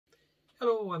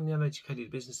Hello, I'm the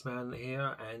Uneducated Businessman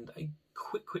here, and a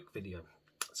quick video.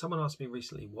 Someone asked me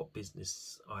recently what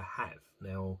business I have.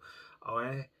 Now,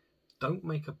 I don't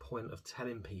make a point of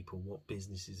telling people what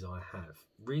businesses I have.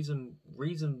 Reason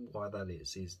why that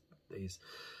is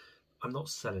I'm not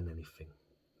selling anything.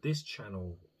 This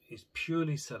channel is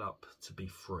purely set up to be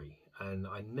free, and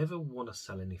I never want to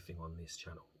sell anything on this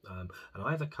channel. And I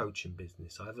have a coaching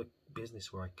business. I have a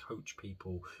business where I coach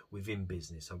people within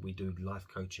business. And we do life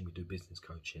coaching, we do business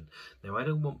coaching. Now, I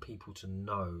don't want people to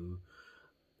know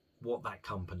what that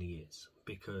company is,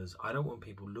 because I don't want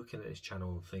people looking at this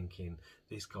channel and thinking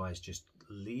this guy's just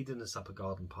leading us up a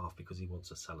garden path because he wants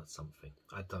to sell us something.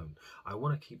 I don't. I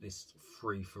want to keep this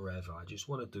free forever. I just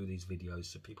want to do these videos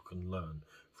so people can learn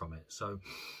from it. So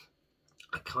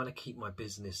I kind of keep my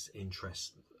business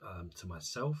interest to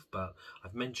myself, but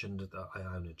I've mentioned that I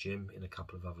own a gym in a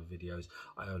couple of other videos.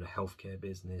 I own a healthcare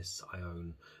business. I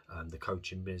own the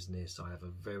coaching business. I have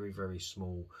a very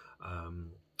small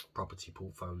property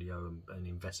portfolio and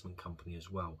investment company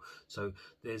as well. So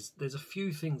there's a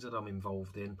few things that I'm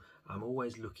involved in. I'm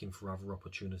always looking for other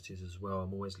opportunities as well.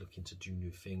 I'm always looking to do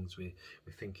new things. We're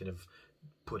thinking of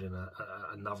putting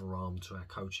another arm to our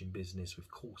coaching business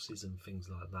with courses and things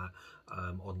like that,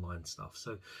 online stuff.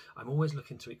 So I'm always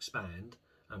looking to expand.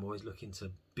 I'm always looking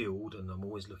to build, and I'm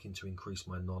always looking to increase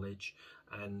my knowledge.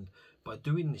 And by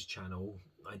doing this channel,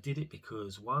 I did it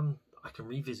because, one, I can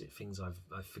revisit things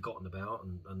I've forgotten about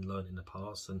and learned in the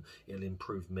past, and it'll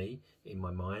improve me in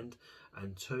my mind.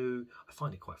 And two, I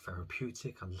find it quite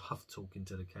therapeutic. I love talking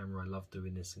to the camera. I love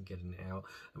doing this and getting it out.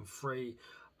 And three,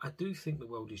 I do think the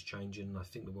world is changing, and I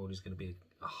think the world is going to be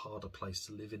a harder place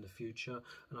to live in the future.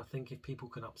 And I think if people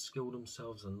can upskill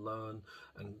themselves and learn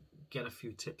and get a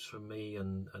few tips from me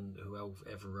and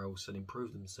whoever else and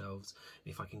improve themselves,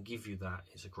 if I can give you that,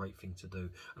 it's a great thing to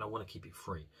do. And I want to keep it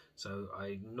free. So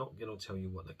I'm not going to tell you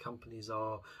what the companies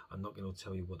are. I'm not going to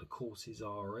tell you what the courses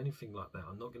are or anything like that.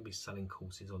 I'm not going to be selling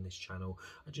courses on this channel.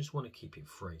 I just want to keep it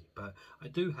free. But I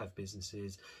do have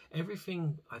businesses.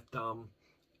 Everything I've done,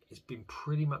 it's been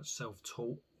pretty much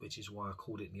self-taught, which is why I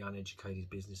called it the Uneducated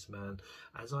Businessman.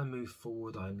 As I move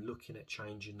forward, I'm looking at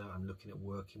changing that. I'm looking at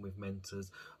working with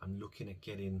mentors. I'm looking at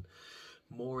getting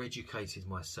more educated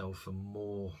myself and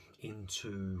more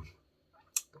into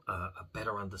a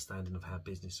better understanding of how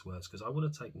business works, because I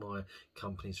want to take my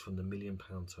companies from the £1 million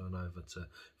turnover to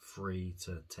 3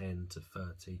 to 10 to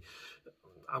 30.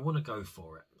 I want to go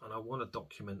for it, and I want to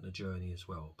document the journey as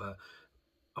well, but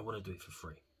I want to do it for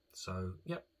free. So,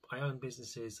 yep. I own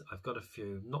businesses. I've got a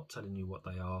few, not telling you what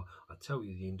they are. I tell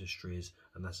you the industries,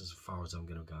 and that's as far as I'm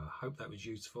going to go. I hope that was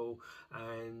useful,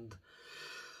 and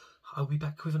I'll be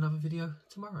back with another video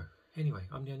tomorrow. Anyway,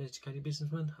 I'm the Uneducated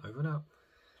Businessman. Over and out.